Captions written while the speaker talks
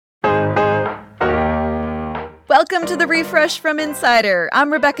Welcome to the Refresh from Insider.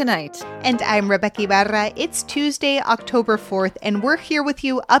 I'm Rebecca Knight. And I'm Rebecca Ibarra. It's Tuesday, October 4th, and we're here with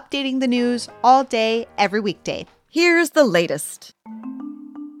you updating the news all day, every weekday. Here's the latest.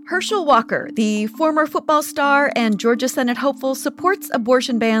 Herschel Walker, the former football star and Georgia Senate hopeful, supports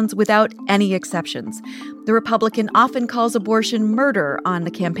abortion bans without any exceptions. The Republican often calls abortion murder on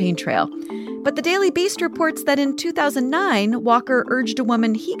the campaign trail. But the Daily Beast reports that in 2009, Walker urged a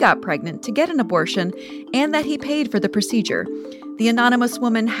woman he got pregnant to get an abortion and that he paid for the procedure. The anonymous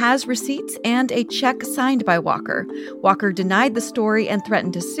woman has receipts and a check signed by Walker. Walker denied the story and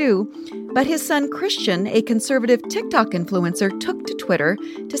threatened to sue, but his son Christian, a conservative TikTok influencer, took to Twitter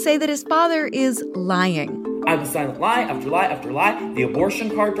to say that his father is lying. I was silent lie after lie after lie. The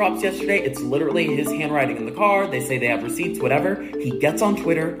abortion card drops yesterday. It's literally his handwriting in the card. They say they have receipts, whatever. He gets on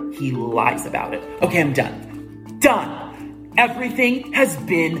Twitter. He lies about it. Okay, I'm done. Done. Everything has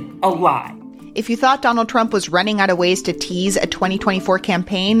been a lie. If you thought Donald Trump was running out of ways to tease a 2024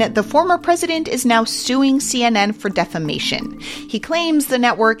 campaign, the former president is now suing CNN for defamation. He claims the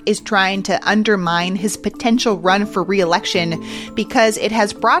network is trying to undermine his potential run for re-election because it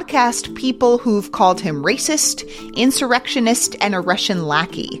has broadcast people who've called him racist, insurrectionist, and a Russian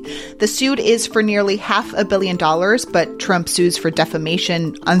lackey. The suit is for nearly $500 million, but Trump sues for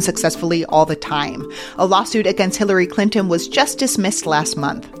defamation unsuccessfully all the time. A lawsuit against Hillary Clinton was just dismissed last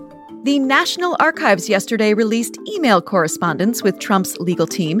month. The National Archives yesterday released email correspondence with Trump's legal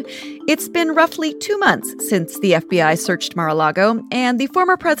team. It's been roughly 2 months since the FBI searched Mar-a-Lago, and the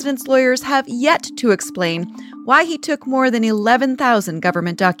former president's lawyers have yet to explain why he took more than 11,000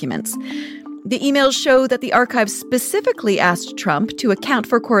 government documents. The emails show that the archives specifically asked Trump to account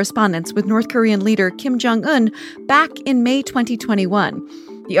for correspondence with North Korean leader Kim Jong-un back in May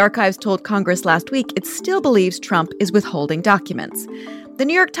 2021. The archives told Congress last week it still believes Trump is withholding documents. The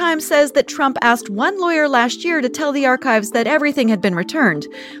New York Times says that Trump asked one lawyer last year to tell the archives that everything had been returned.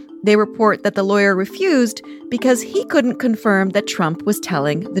 They report that the lawyer refused because he couldn't confirm that Trump was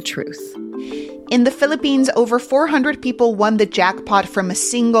telling the truth. In the Philippines, over 400 people won the jackpot from a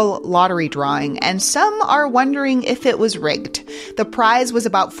single lottery drawing, and some are wondering if it was rigged. The prize was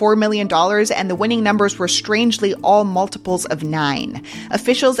about $4 million, and the winning numbers were strangely all multiples of 9.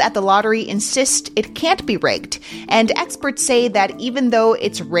 Officials at the lottery insist it can't be rigged, and experts say that even though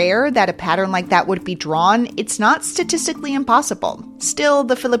it's rare that a pattern like that would be drawn, it's not statistically impossible. Still,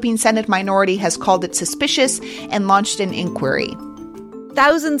 the Philippine Senate minority has called it suspicious and launched an inquiry.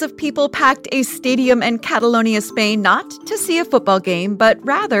 Thousands of people packed a stadium in Catalonia, Spain, not to see a football game, but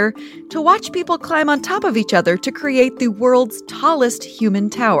rather to watch people climb on top of each other to create the world's tallest human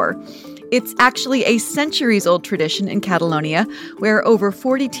tower. It's actually a centuries-old tradition in Catalonia, where over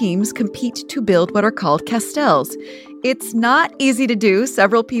 40 teams compete to build what are called castells. It's not easy to do.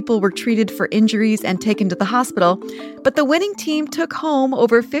 Several people were treated for injuries and taken to the hospital, but the winning team took home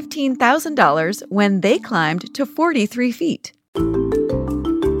over $15,000 when they climbed to 43 feet.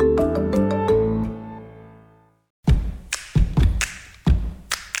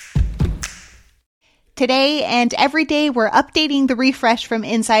 Today and every day, we're updating the Refresh from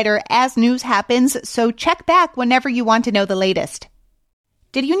Insider as news happens, so check back whenever you want to know the latest.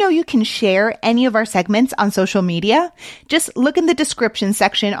 Did you know you can share any of our segments on social media? Just look in the description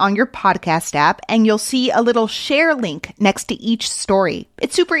section on your podcast app and you'll see a little share link next to each story.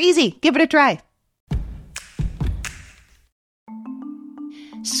 It's super easy. Give it a try.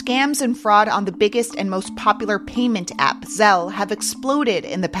 Scams and fraud on the biggest and most popular payment app, Zelle, have exploded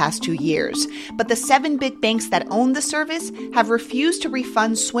in the past 2 years. But the 7 big banks that own the service have refused to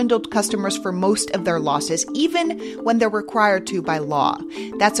refund swindled customers for most of their losses, even when they're required to by law.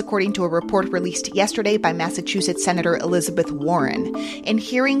 That's according to a report released yesterday by Massachusetts Senator Elizabeth Warren. In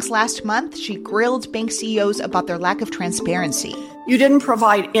hearings last month, she grilled bank CEOs about their lack of transparency. You didn't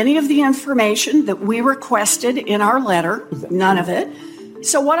provide any of the information that we requested in our letter, none of it.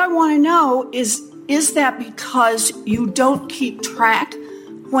 So what I want to know is that because you don't keep track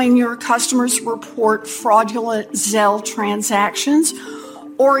when your customers report fraudulent Zelle transactions,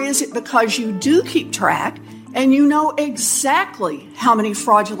 or is it because you do keep track and you know exactly how many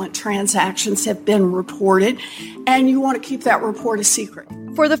fraudulent transactions have been reported and you want to keep that report a secret?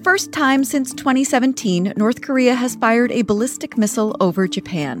 For the first time since 2017, North Korea has fired a ballistic missile over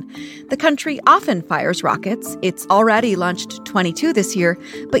Japan. The country often fires rockets. It's already launched 22 this year,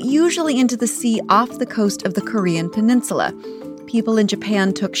 but usually into the sea off the coast of the Korean peninsula. People in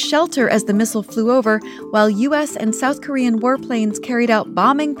Japan took shelter as the missile flew over, while U.S. and South Korean warplanes carried out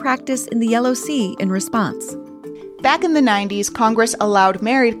bombing practice in the Yellow Sea in response. Back in the 90s, Congress allowed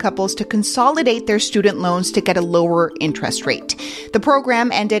married couples to consolidate their student loans to get a lower interest rate. The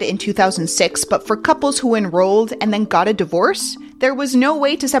program ended in 2006, but for couples who enrolled and then got a divorce, there was no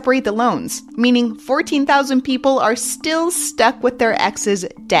way to separate the loans, meaning 14,000 people are still stuck with their ex's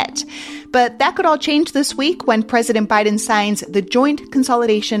debt. But that could all change this week when President Biden signs the Joint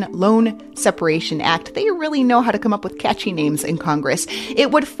Consolidation Loan Separation Act. They really know how to come up with catchy names in Congress. It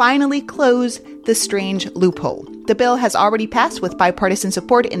would finally close the strange loophole. The bill has already passed with bipartisan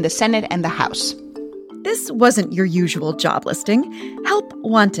support in the Senate and the House. This wasn't your usual job listing. Help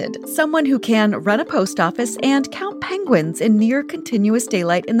wanted, someone who can run a post office and count penguins in near continuous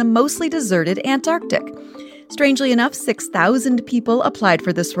daylight in the mostly deserted Antarctic. Strangely enough, 6,000 people applied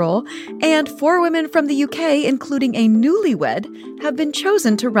for this role, and 4 women from the UK, including a newlywed, have been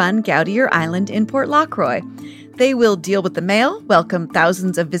chosen to run Gaudier Island in Port Lockroy. They will deal with the mail, welcome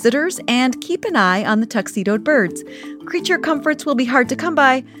thousands of visitors, and keep an eye on the tuxedoed birds. Creature comforts will be hard to come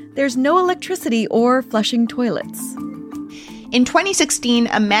by. There's no electricity or flushing toilets. In 2016,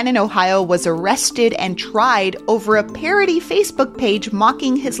 a man in Ohio was arrested and tried over a parody Facebook page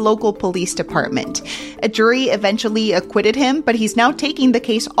mocking his local police department. A jury eventually acquitted him, but he's now taking the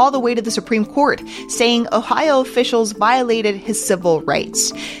case all the way to the Supreme Court, saying Ohio officials violated his civil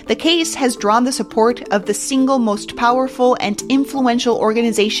rights. The case has drawn the support of the single most powerful and influential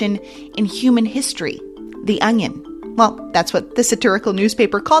organization in human history, The Onion. Well, that's what the satirical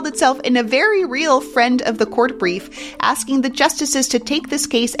newspaper called itself in a very real friend of the court brief, asking the justices to take this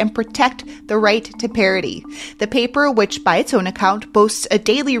case and protect the right to parody. The paper, which by its own account boasts a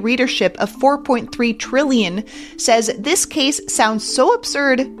daily readership of 4.3 trillion, says this case sounds so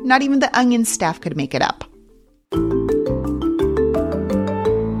absurd, not even the Onion staff could make it up.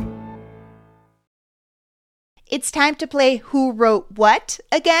 It's time to play Who Wrote What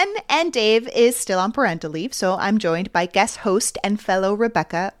again, and Dave is still on parental leave, so I'm joined by guest host and fellow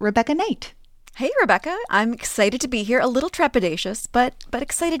Rebecca Knight. Hey, Rebecca. I'm excited to be here, a little trepidatious, but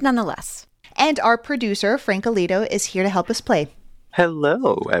excited nonetheless. And our producer, Frank Alito, is here to help us play.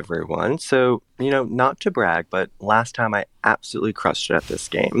 Hello, everyone. So, not to brag, but last time I absolutely crushed it at this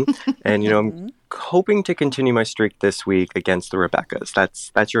game. And, I'm hoping to continue my streak this week against the Rebeccas.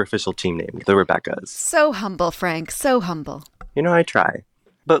 That's your official team name, the Rebeccas. So humble, Frank. So humble. I try.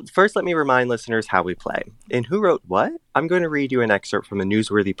 But first, let me remind listeners how we play. In Who Wrote What, I'm going to read you an excerpt from a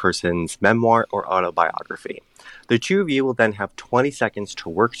newsworthy person's memoir or autobiography. The two of you will then have 20 seconds to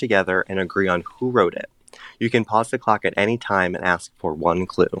work together and agree on who wrote it. You can pause the clock at any time and ask for one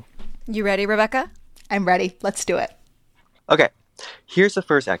clue. You ready, Rebecca? I'm ready. Let's do it. Okay, here's the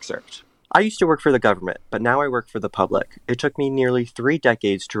first excerpt. I used to work for the government, but now I work for the public. It took me nearly 3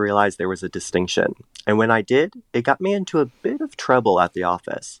 decades to realize there was a distinction. And when I did, it got me into a bit of trouble at the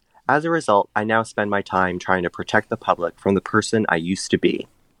office. As a result, I now spend my time trying to protect the public from the person I used to be,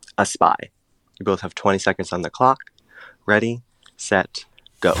 a spy. You both have 20 seconds on the clock. Ready, set,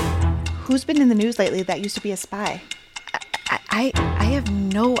 go. Who's been in the news lately that used to be a spy? I have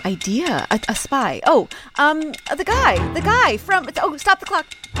no idea. A spy. Oh, the guy from... Oh, stop the clock.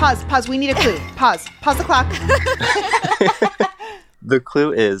 Pause. We need a clue. Pause the clock. The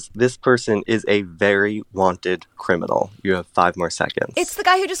clue is this person is a very wanted criminal. You have 5 more seconds. It's the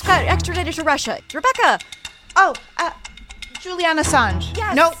guy who just got extradited to Russia. Rebecca! Oh, Julian Assange.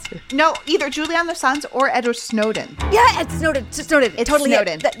 Yes. No, either Julian Assange or Edward Snowden. Yeah, it's Snowden. It's totally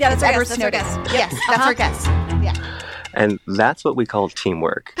Snowden. That's Edward Snowden. Yes, that's our guess. Yeah. And that's what we call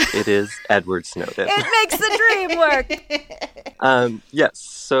teamwork. It is Edward Snowden. It makes the dream work. Yes.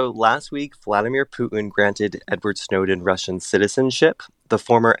 So last week, Vladimir Putin granted Edward Snowden Russian citizenship. The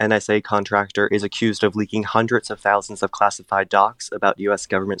former NSA contractor is accused of leaking hundreds of thousands of classified docs about U.S.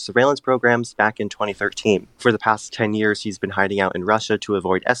 government surveillance programs back in 2013. For the past 10 years, he's been hiding out in Russia to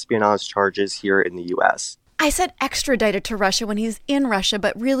avoid espionage charges here in the U.S. I said extradited to Russia when he's in Russia,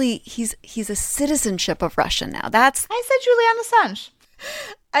 but really he's a citizenship of Russia now. I said Julian Assange.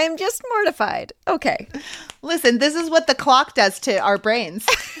 I am just mortified. Okay. Listen, this is what the clock does to our brains.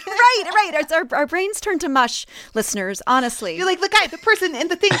 Right. Our brains turn to mush, listeners, honestly. You're like the guy, the person,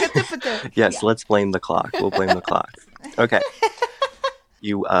 and the thing. Yes, Let's blame the clock. We'll blame the clock. Okay.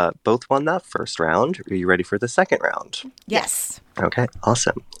 You both won that first round. Are you ready for the second round? Yes. Okay,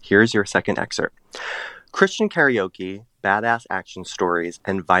 awesome. Here's your second excerpt. Christian karaoke, badass action stories,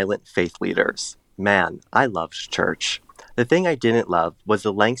 and violent faith leaders. Man, I loved church. The thing I didn't love was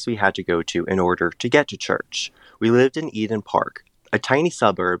the lengths we had to go to in order to get to church. We lived in Eden Park, a tiny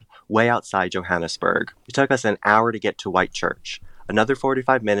suburb way outside Johannesburg. It took us an hour to get to White Church, another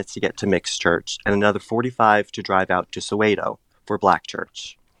 45 minutes to get to Mixed Church, and another 45 to drive out to Soweto for Black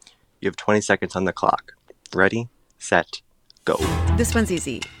Church. You have 20 seconds on the clock. Ready, set, go. This one's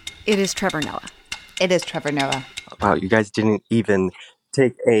easy. It is Trevor Noah. It is Trevor Noah. Wow, you guys didn't even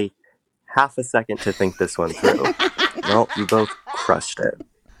take a half a second to think this one through. Well, you both crushed it.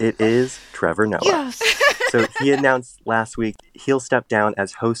 It is Trevor Noah. Yes. So he announced last week he'll step down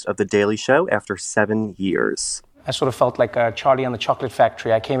as host of The Daily Show after 7 years. I sort of felt like Charlie and the Chocolate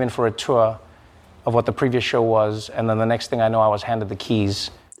Factory. I came in for a tour of what the previous show was, and then the next thing I know, I was handed the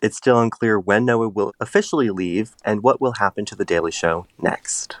keys. It's still unclear when Noah will officially leave and what will happen to The Daily Show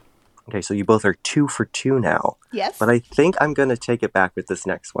next. Okay, so you both are 2 for 2 now. Yes. But I think I'm going to take it back with this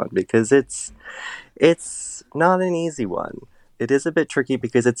next one because it's not an easy one. It is a bit tricky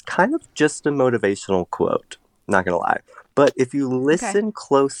because it's kind of just a motivational quote. Not going to lie. But if you listen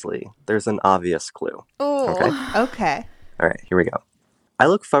closely, there's an obvious clue. Oh, okay. All right, here we go. I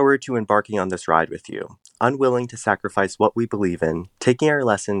look forward to embarking on this ride with you, unwilling to sacrifice what we believe in, taking our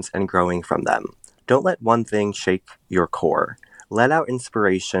lessons and growing from them. Don't let one thing shake your core. Let our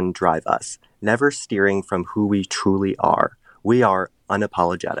inspiration drive us, never steering from who we truly are. We are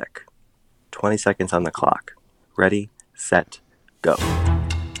unapologetic. 20 seconds on the clock. Ready, set, go.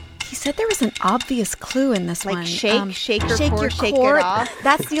 He said there was an obvious clue in this Like one. shake your core, shake core. it off.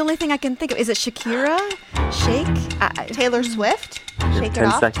 That's the only thing I can think of. Is it Shakira? Shake? Taylor Swift? You Shake have 10 it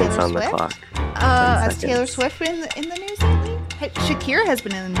off, seconds Taylor on Swift? the clock. 10 Has seconds. Taylor Swift been in the news lately? Hey, Shakira has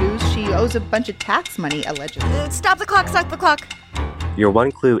been in the news. She owes a bunch of tax money, allegedly. Stop the clock, stop the clock. Your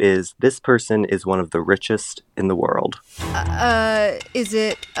one clue is this person is one of the richest in the world. Is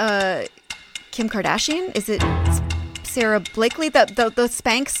it Kim Kardashian? Is it Sarah Blakely, the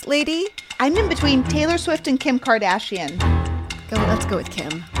Spanx lady? I'm in between Taylor Swift and Kim Kardashian. Let's go with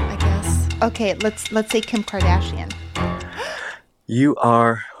Kim, I guess. Okay, let's say Kim Kardashian. You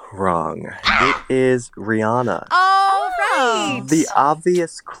are wrong. It is Rihanna. Oh, right. The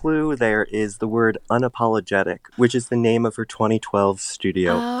obvious clue there is the word unapologetic, which is the name of her 2012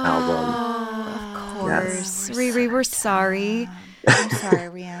 studio album. Of course. Riri, we're sorry. I'm sorry,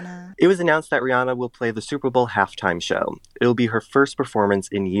 Rihanna. It was announced that Rihanna will play the Super Bowl halftime show. It'll be her first performance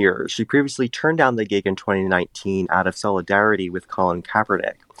in years. She previously turned down the gig in 2019 out of solidarity with Colin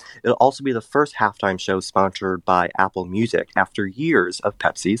Kaepernick. It'll also be the first halftime show sponsored by Apple Music after years of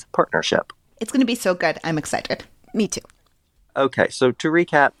Pepsi's partnership. It's going to be so good. I'm excited. Me too. Okay, so to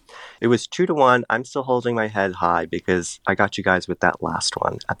recap, it was 2-1. I'm still holding my head high because I got you guys with that last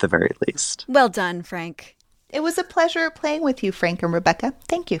one at the very least. Well done, Frank. It was a pleasure playing with you, Frank and Rebecca.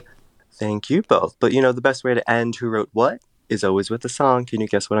 Thank you. Thank you both. But you know, the best way to end Who Wrote What is always with a song. Can you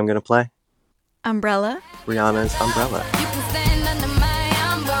guess what I'm going to play? Umbrella? Rihanna's Umbrella. You can stand under my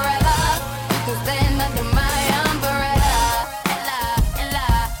umbrella. You can stand under my umbrella.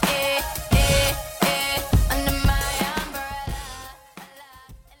 Under my umbrella.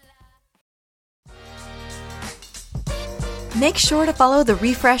 Make sure to follow The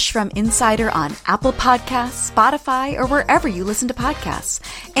Refresh from Insider on Apple Podcasts, Spotify, or wherever you listen to podcasts.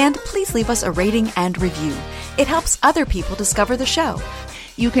 And please leave us a rating and review. It helps other people discover the show.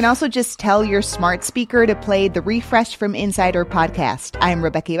 You can also just tell your smart speaker to play the Refresh from Insider podcast. I'm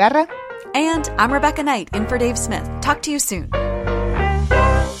Rebecca Ibarra. And I'm Rebecca Knight, in for Dave Smith. Talk to you soon.